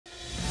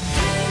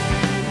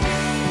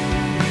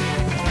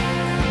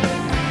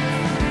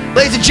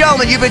Ladies and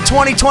gentlemen, you've been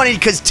 2020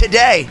 because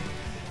today,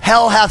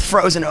 hell hath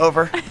frozen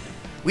over.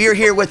 We are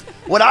here with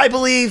what I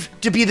believe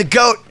to be the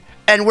GOAT,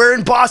 and we're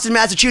in Boston,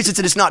 Massachusetts,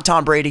 and it's not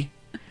Tom Brady.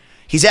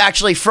 He's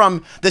actually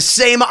from the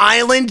same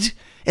island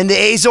in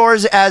the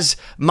Azores as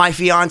my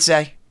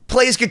fiance.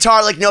 Plays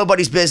guitar like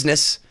nobody's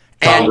business.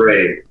 Tom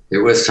Brady. It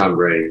was Tom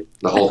Brady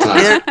the whole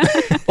time.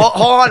 Well,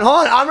 hold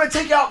on. I'm going to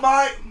take out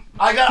my...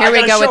 I got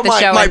to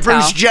show my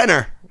Bruce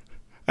Jenner.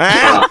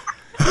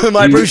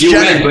 My Bruce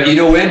Jenner. Win, but you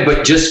don't win.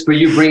 But just for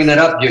you bringing that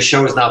up, your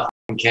show is not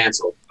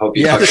canceled. Hope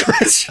you fucking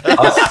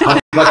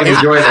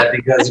enjoy that,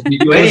 because if you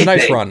do anything,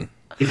 nice run.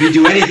 If you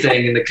do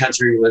anything in the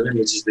country we live in,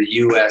 which is the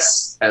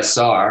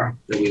USSR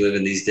that we live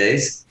in these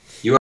days,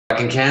 you are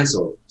fucking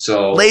canceled.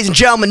 So, ladies and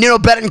gentlemen, Nuno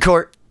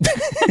Bettencourt,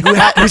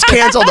 who's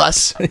canceled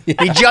us.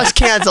 He just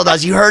canceled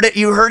us. You heard it.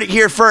 You heard it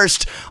here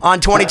first on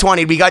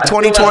 2020. We got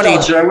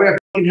 2020. Should I wear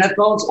fucking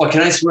headphones? Or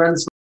can I swear on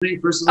this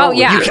thing first of all? Oh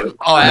yeah.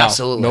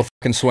 Absolutely. No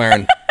fucking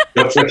swearing.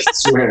 I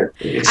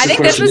think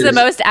this was the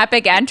most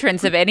epic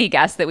entrance of any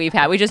guest that we've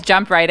had. We just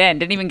jumped right in,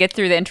 didn't even get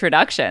through the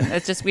introduction.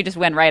 We just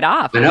went right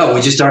off. I know. We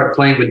just started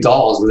playing with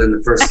dolls within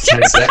the first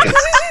 10 seconds.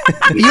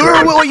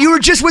 You were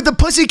just with the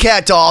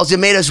Pussycat Dolls. It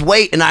made us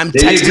wait, and I'm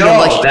texting him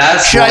like,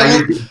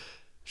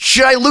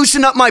 should I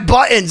loosen up my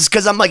buttons?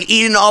 Because I'm like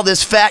eating all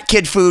this fat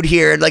kid food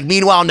here. Like,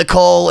 meanwhile,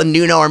 Nicole and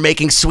Nuno are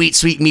making sweet,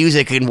 sweet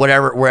music and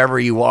wherever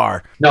you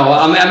are. No,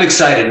 I'm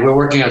excited. We're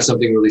working on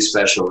something really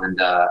special,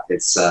 and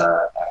it's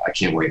I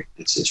can't wait.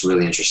 It's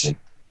really interesting.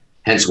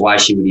 Hence why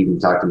she would even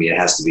talk to me. It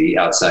has to be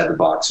outside the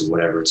box or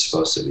whatever it's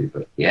supposed to be.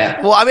 But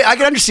yeah. Well, I mean, I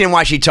can understand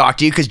why she talked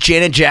to you, because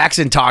Janet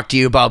Jackson talked to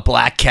you about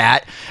Black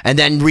Cat, and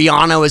then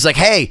Rihanna was like,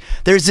 "Hey,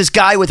 there's this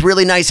guy with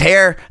really nice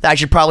hair that I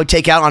should probably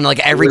take out on like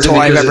every tour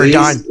I've ever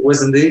done."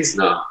 Wasn't these?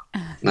 No.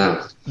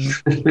 I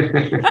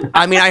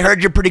mean, I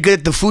heard you're pretty good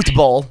at the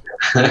football.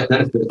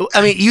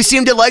 I mean, you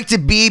seem to like to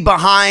be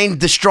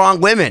behind the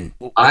strong women.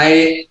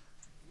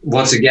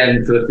 Once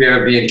again, for the fear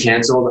of being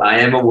canceled, I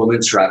am a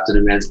woman trapped in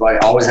a man's body.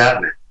 I always have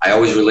been. I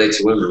always relate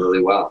to women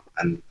really well.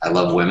 And I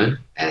love women.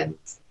 And,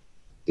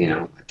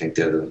 I think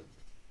they're the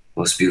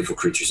most beautiful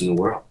creatures in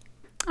the world.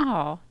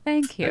 Oh,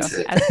 thank you.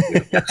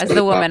 As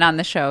the woman on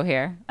the show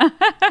here.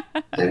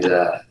 And,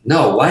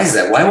 no, why is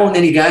that? Why won't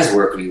any guys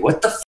work with me?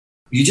 What the f?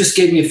 You just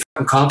gave me a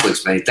fucking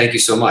complex, man. Thank you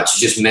so much. You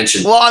just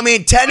mentioned. Well, I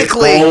mean,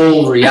 technically.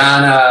 Nicole,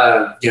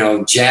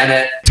 Rihanna,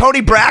 Janet. Tony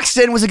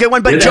Braxton was a good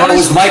one, but Jonas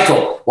was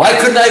Michael. Why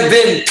couldn't I have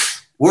been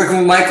working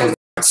with Michael?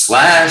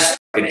 Slash,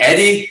 and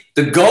Eddie,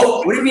 the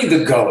GOAT. What do you mean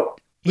the GOAT?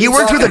 You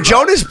worked with a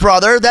Jonas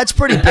brother. That's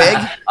pretty big.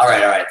 All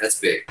right. That's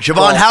big.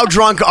 Siobhan, how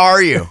drunk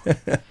are you?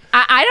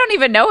 I don't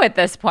even know at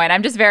this point.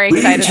 I'm just very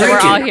excited that we're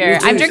all here.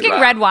 I'm drinking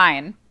red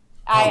wine.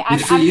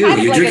 Good for you.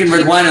 You're drinking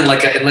red wine in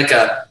like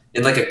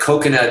a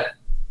coconut.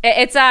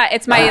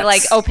 It's my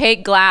like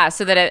opaque glass,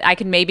 so that I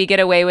can maybe get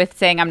away with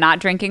saying I'm not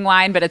drinking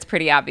wine, but it's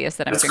pretty obvious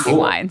that I'm drinking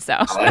wine. So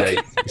you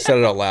said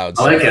it out loud.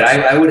 I like it.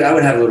 I would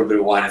have a little bit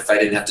of wine if I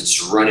didn't have to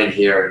just run in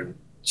here and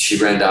she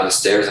ran down the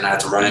stairs and I had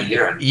to run in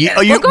here.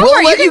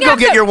 We'll let you go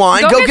get your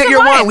wine. Go get your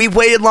wine. We've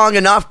waited long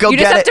enough. Go get it.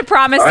 You just have to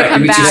promise to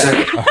come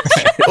back.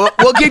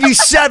 We'll give you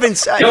 7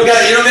 seconds. You don't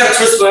got to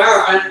twist my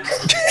arm, man.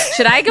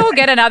 Should I go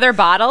get another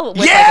bottle?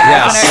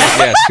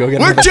 Yes. Go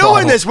get We're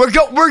doing this.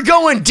 We're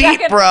going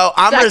deep, bro.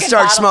 I'm going to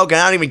start smoking.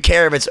 I don't even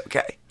care if it's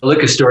okay. A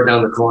liquor store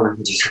down the corner.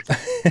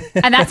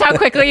 And that's how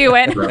quickly you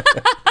went.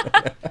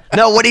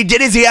 No, what he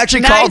did is he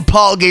actually called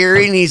Paul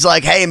Geary, and he's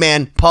like, "Hey,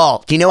 man,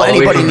 Paul, do you know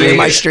anybody near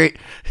my street?"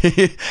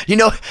 But he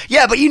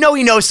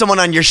knows someone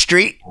on your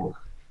street.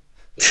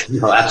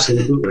 No,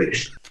 absolutely.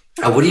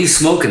 What are you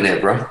smoking there,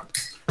 bro?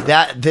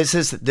 This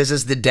is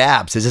the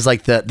dabs. This is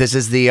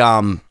the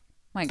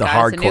My God, the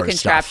hardcore it's a new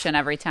contraption stuff.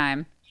 Every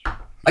time.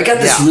 I got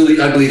this really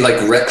ugly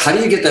how do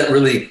you get that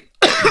really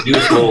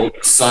beautiful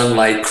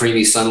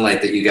creamy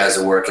sunlight that you guys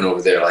are working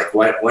over there? Like,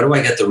 why do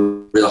I get the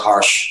real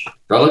harsh?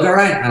 Do I look all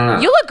right? I don't know.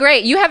 You look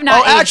great. You have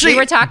not aged. Actually, we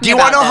were talking do you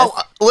want to know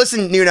how?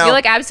 Listen, Nuno. You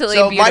look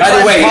absolutely beautiful. By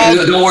the way,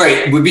 don't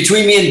worry.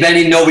 Between me and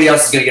Benny, nobody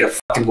else is gonna get a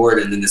fucking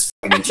word in this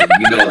fucking interview.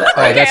 You know that,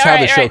 right? That's how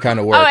the show kind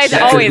of works. Oh, it's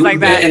always like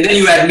that. And then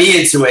you add me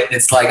into it, and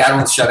it's like I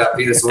don't shut up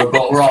either. So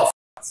we're all.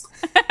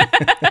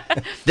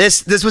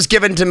 This was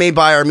given to me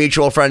by our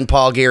mutual friend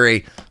Paul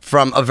Geary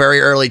from a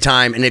very early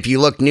time, and if you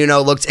look,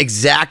 Nuno looks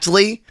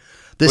exactly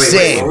the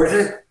same. Where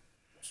is it?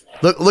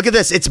 Look at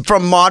this. It's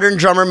from Modern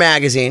Drummer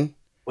magazine.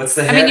 What's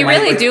the hair? I mean, you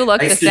really do look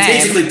the same. I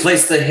strategically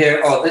placed the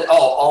hair.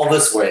 All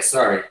this way.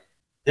 Sorry.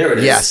 There it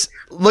is. Yes.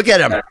 Look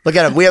at him. Look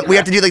at him. We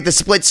have to do like the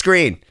split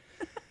screen,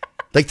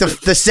 like the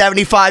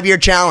 75-year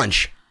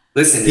challenge.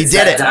 Listen, he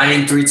did it.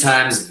 Dying 3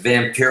 times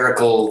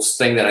vampirical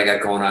thing that I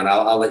got going on.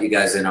 I'll let you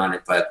guys in on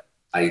it, but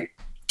I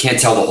can't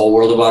tell the whole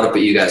world about it.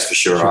 But you guys for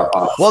sure are.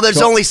 Well,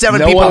 there's only 7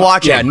 people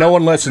watching. Yeah, no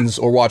one listens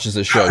or watches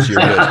this show, so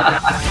you're good.